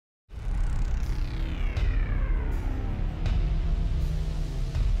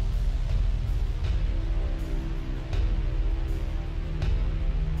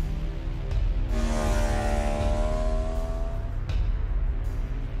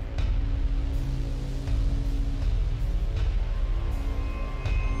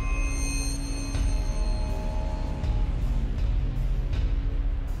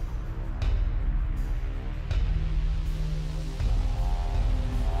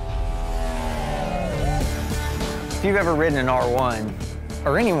If you've ever ridden an R1,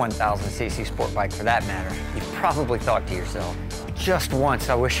 or any 1000cc sport bike for that matter, you've probably thought to yourself, just once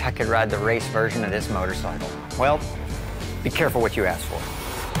I wish I could ride the race version of this motorcycle. Well, be careful what you ask for.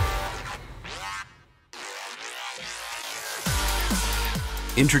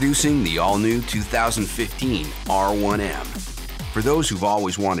 Introducing the all-new 2015 R1M. For those who've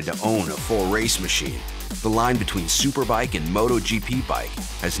always wanted to own a full race machine, the line between superbike and MotoGP bike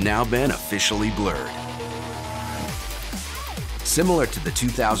has now been officially blurred. Similar to the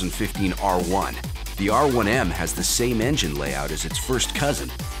 2015 R1, the R1M has the same engine layout as its first cousin,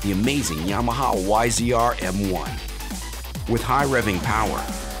 the amazing Yamaha YZF R1M. With high revving power,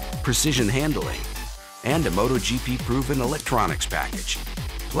 precision handling, and a MotoGP-proven electronics package,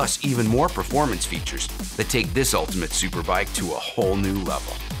 plus even more performance features that take this ultimate superbike to a whole new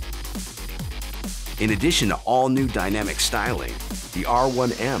level. In addition to all new dynamic styling, the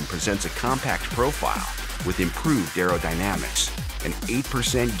R1M presents a compact profile with improved aerodynamics, an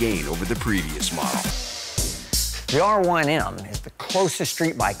 8% gain over the previous model. The R1M is the closest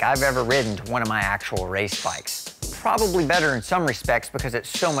street bike I've ever ridden to one of my actual race bikes. Probably better in some respects because it's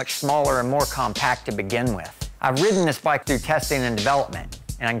so much smaller and more compact to begin with. I've ridden this bike through testing and development,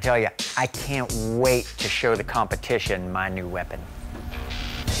 and I can tell you, I can't wait to show the competition my new weapon.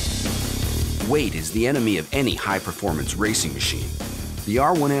 Weight is the enemy of any high-performance racing machine. The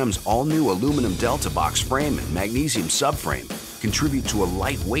R1M's all-new aluminum Delta box frame and magnesium subframe contribute to a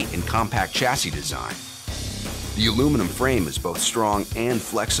lightweight and compact chassis design. The aluminum frame is both strong and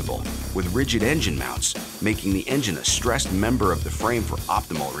flexible, with rigid engine mounts, making the engine a stressed member of the frame for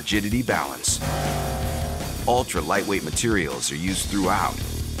optimal rigidity balance. Ultra-lightweight materials are used throughout,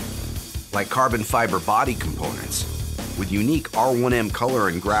 like carbon fiber body components, with unique R1M color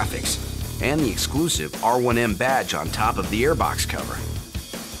and graphics, and the exclusive R1M badge on top of the airbox cover.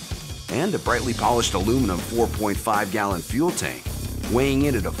 And a brightly polished aluminum 4.5-gallon fuel tank, weighing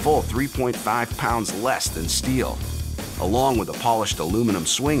in at a full 3.5 pounds less than steel, along with a polished aluminum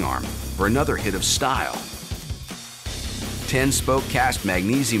swing arm for another hit of style. 10-spoke cast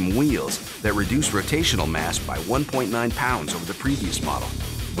magnesium wheels that reduce rotational mass by 1.9 pounds over the previous model,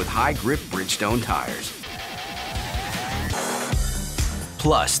 with high-grip Bridgestone tires.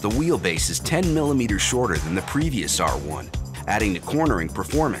 Plus, the wheelbase is 10 millimeters shorter than the previous R1, adding to cornering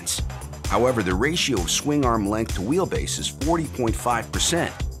performance. However, the ratio of swing arm length to wheelbase is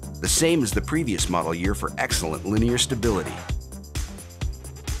 40.5%, the same as the previous model year for excellent linear stability.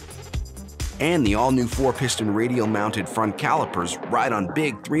 And the all-new 4-piston radial-mounted front calipers ride on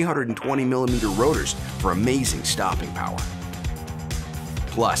big 320mm rotors for amazing stopping power.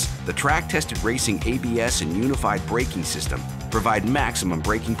 Plus, the track-tested racing ABS and unified braking system provide maximum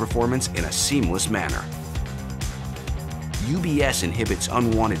braking performance in a seamless manner. UBS inhibits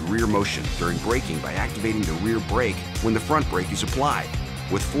unwanted rear motion during braking by activating the rear brake when the front brake is applied,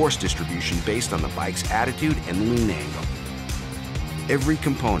 with force distribution based on the bike's attitude and lean angle. Every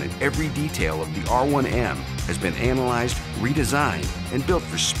component, every detail of the R1M has been analyzed, redesigned, and built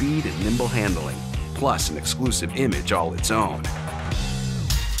for speed and nimble handling, plus an exclusive image all its own.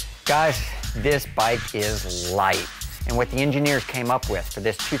 Guys, this bike is light. And what the engineers came up with for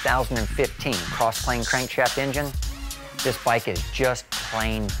this 2015 cross-plane crankshaft engine, this bike is just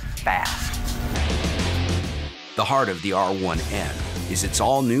plain fast. The heart of the R1M is its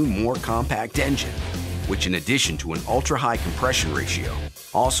all-new, more compact engine, which in addition to an ultra-high compression ratio,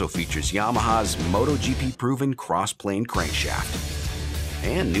 also features Yamaha's MotoGP-proven cross-plane crankshaft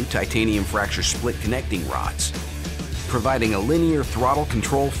and new titanium fracture split connecting rods, providing a linear throttle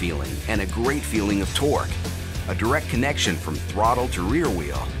control feeling and a great feeling of torque, a direct connection from throttle to rear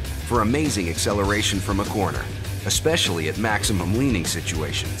wheel for amazing acceleration from a corner, especially at maximum leaning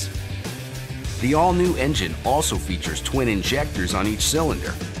situations. The all-new engine also features twin injectors on each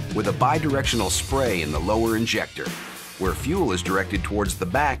cylinder, with a bidirectional spray in the lower injector, where fuel is directed towards the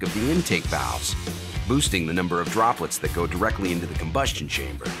back of the intake valves, boosting the number of droplets that go directly into the combustion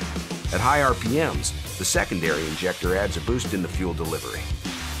chamber. At high RPMs, the secondary injector adds a boost in the fuel delivery.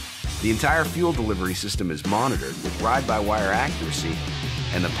 The entire fuel delivery system is monitored with ride-by-wire accuracy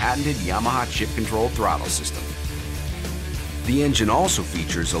and the patented Yamaha chip-controlled throttle system. The engine also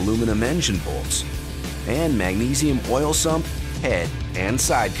features aluminum engine bolts and magnesium oil sump, head, and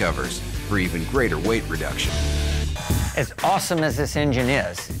side covers for even greater weight reduction. As awesome as this engine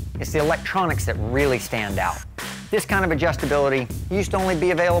is, it's the electronics that really stand out. This kind of adjustability used to only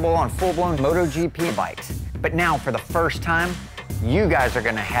be available on full-blown MotoGP bikes, but now for the first time, you guys are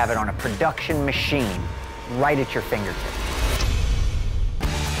going to have it on a production machine right at your fingertips.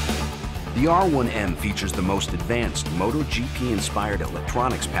 The R1M features the most advanced MotoGP-inspired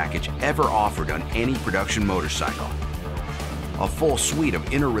electronics package ever offered on any production motorcycle. A full suite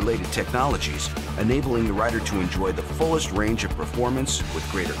of interrelated technologies, enabling the rider to enjoy the fullest range of performance with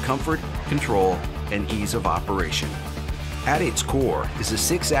greater comfort, control, and ease of operation. At its core is a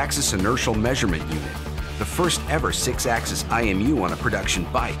 6-axis inertial measurement unit, the first ever 6-axis IMU on a production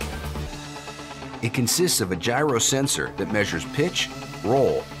bike. It consists of a gyro sensor that measures pitch,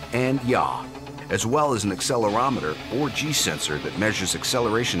 roll, and yaw, as well as an accelerometer or G-sensor that measures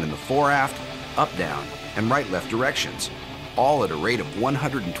acceleration in the fore-aft, up-down, and right-left directions, all at a rate of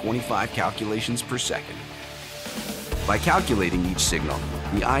 125 calculations per second. By calculating each signal,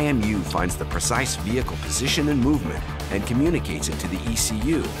 the IMU finds the precise vehicle position and movement and communicates it to the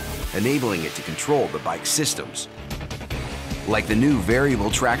ECU, enabling it to control the bike's systems. Like the new variable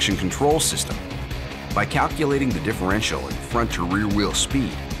traction control system, by calculating the differential in front to rear wheel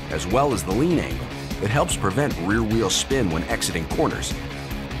speed, as well as the lean angle, it helps prevent rear wheel spin when exiting corners.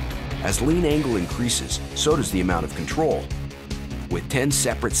 As lean angle increases, so does the amount of control, with 10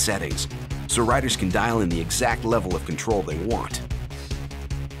 separate settings, so riders can dial in the exact level of control they want.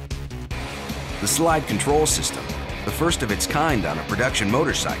 The slide control system, the first of its kind on a production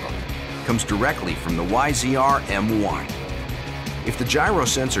motorcycle, comes directly from the YZF M1. If the gyro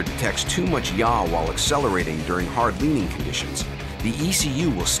sensor detects too much yaw while accelerating during hard leaning conditions, the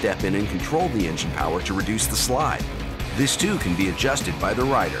ECU will step in and control the engine power to reduce the slide. This too can be adjusted by the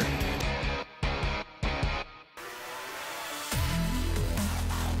rider.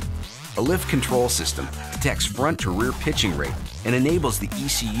 A lift control system detects front to rear pitching rate and enables the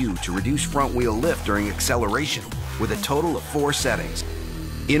ECU to reduce front wheel lift during acceleration with a total of 4 settings.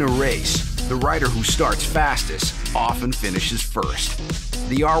 In a race, the rider who starts fastest often finishes first.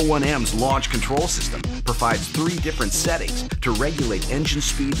 The R1M's launch control system provides 3 different settings to regulate engine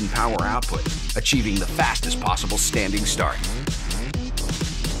speed and power output, achieving the fastest possible standing start.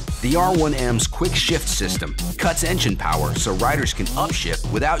 The R1M's quick shift system cuts engine power so riders can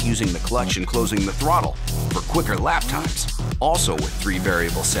upshift without using the clutch and closing the throttle for quicker lap times, also with 3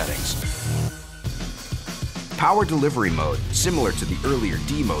 variable settings. Power delivery mode, similar to the earlier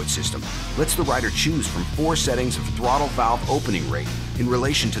D-mode system, lets the rider choose from 4 settings of throttle valve opening rate in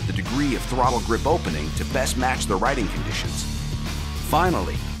relation to the degree of throttle grip opening to best match the riding conditions.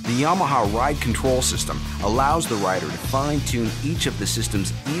 Finally, the Yamaha Ride Control System allows the rider to fine-tune each of the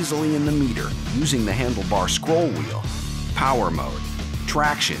systems easily in the meter using the handlebar scroll wheel, power mode,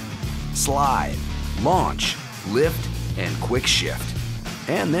 traction, slide, launch, lift, and quick shift,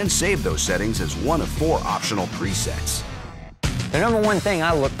 and then save those settings as one of 4 optional presets. The number one thing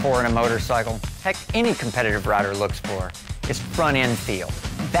I look for in a motorcycle, heck, any competitive rider looks for, is front-end feel.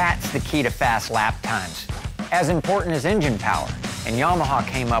 That's the key to fast lap times. As important as engine power, and Yamaha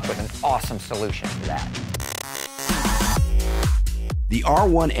came up with an awesome solution for that. The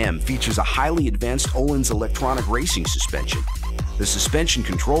R1M features a highly advanced Öhlins electronic racing suspension. The suspension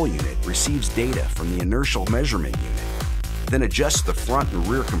control unit receives data from the inertial measurement unit, then adjusts the front and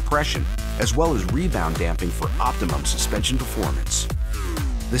rear compression, as well as rebound damping for optimum suspension performance.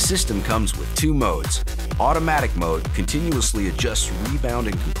 The system comes with 2 modes. Automatic mode continuously adjusts rebound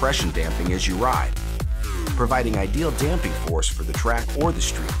and compression damping as you ride, providing ideal damping force for the track or the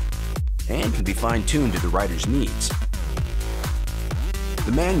street, and can be fine-tuned to the rider's needs.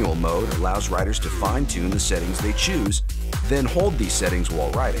 The manual mode allows riders to fine-tune the settings they choose, then hold these settings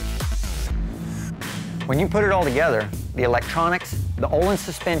while riding. When you put it all together, the electronics, the Öhlins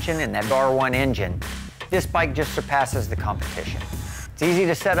suspension, and that R1 engine, this bike just surpasses the competition. It's easy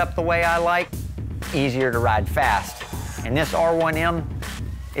to set up the way I like, easier to ride fast. And this R1M,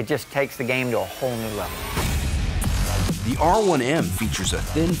 it just takes the game to a whole new level. The R1M features a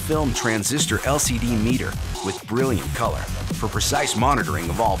thin-film transistor LCD meter with brilliant color for precise monitoring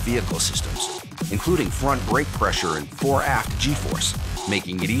of all vehicle systems, including front brake pressure and fore-aft G-force,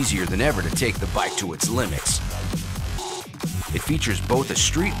 making it easier than ever to take the bike to its limits. It features both a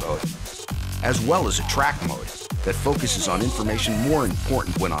street mode as well as a track mode that focuses on information more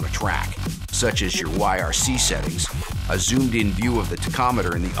important when on a track, such as your YRC settings, a zoomed-in view of the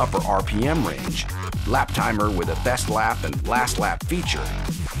tachometer in the upper RPM range, lap timer with a best lap and last lap feature,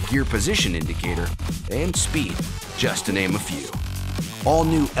 gear position indicator, and speed, just to name a few. All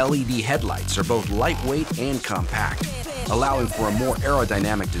new LED headlights are both lightweight and compact, allowing for a more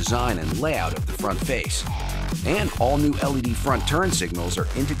aerodynamic design and layout of the front face. And all new LED front turn signals are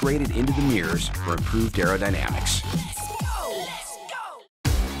integrated into the mirrors for improved aerodynamics.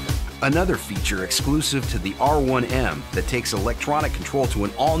 Another feature exclusive to the R1M that takes electronic control to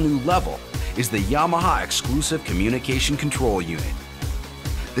an all-new level is the Yamaha exclusive communication control unit.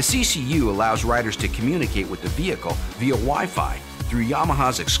 The CCU allows riders to communicate with the vehicle via Wi-Fi through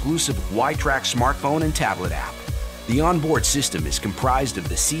Yamaha's exclusive Y-Track smartphone and tablet app. The onboard system is comprised of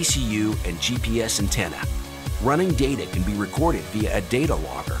the CCU and GPS antenna. Running data can be recorded via a data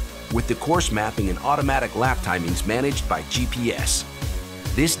logger, with the course mapping and automatic lap timings managed by GPS.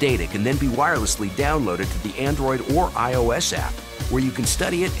 This data can then be wirelessly downloaded to the Android or iOS app, where you can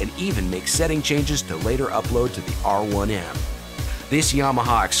study it and even make setting changes to later upload to the R1M. This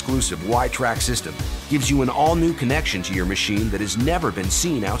Yamaha exclusive Y-Track system gives you an all-new connection to your machine that has never been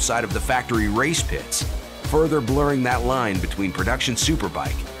seen outside of the factory race pits, further blurring that line between production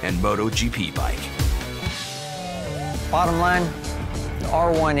superbike and MotoGP bike. Bottom line, the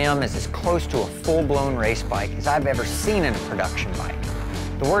R1M is as close to a full-blown race bike as I've ever seen in a production bike.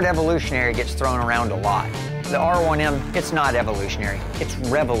 The word evolutionary gets thrown around a lot. The R1M, it's not evolutionary, it's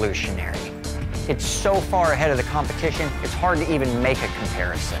revolutionary. It's so far ahead of the competition, it's hard to even make a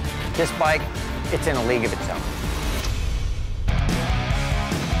comparison. This bike, it's in a league of its own.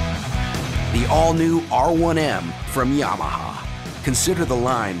 The all-new R1M from Yamaha. Consider the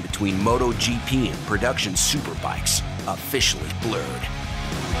line between MotoGP and production superbikes officially blurred.